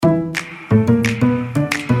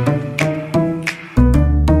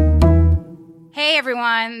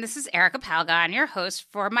This is Erica Palgon, your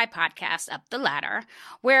host for my podcast, Up the Ladder,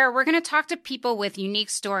 where we're going to talk to people with unique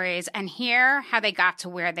stories and hear how they got to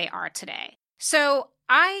where they are today. So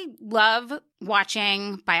I love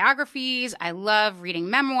watching biographies. I love reading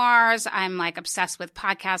memoirs. I'm obsessed with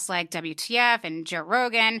podcasts like WTF and Joe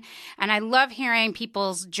Rogan. And I love hearing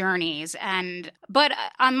people's journeys. But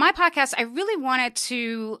on my podcast, I really wanted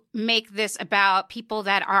to make this about people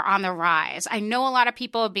that are on the rise. I know a lot of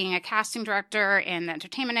people being a casting director in the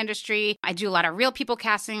entertainment industry. I do a lot of real people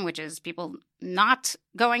casting, which is people not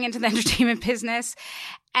going into the entertainment business.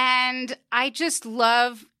 And I just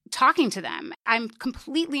love talking to them. I'm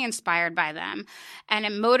completely inspired by them, and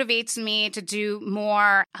it motivates me to do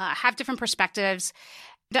more, have different perspectives.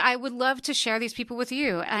 I would love to share these people with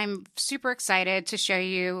you. I'm super excited to show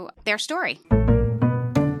you their story.